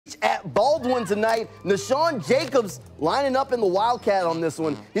At Baldwin tonight, Nashawn Jacobs lining up in the Wildcat on this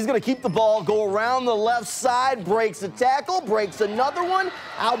one. He's going to keep the ball, go around the left side, breaks a tackle, breaks another one.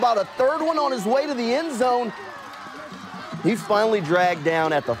 How about a third one on his way to the end zone? He's finally dragged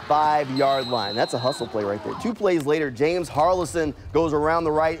down at the 5-yard line. That's a hustle play right there. 2 plays later, James Harlison goes around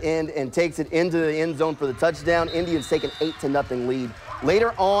the right end and takes it into the end zone for the touchdown. Indians take an 8-0 lead.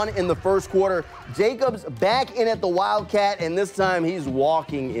 Later on in the first quarter, Jacobs back in at the Wildcat, and this time he's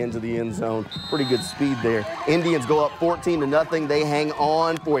walking into the end zone. Pretty good speed there. Indians go up 14-0. They hang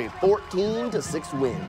on for a 14-6 win.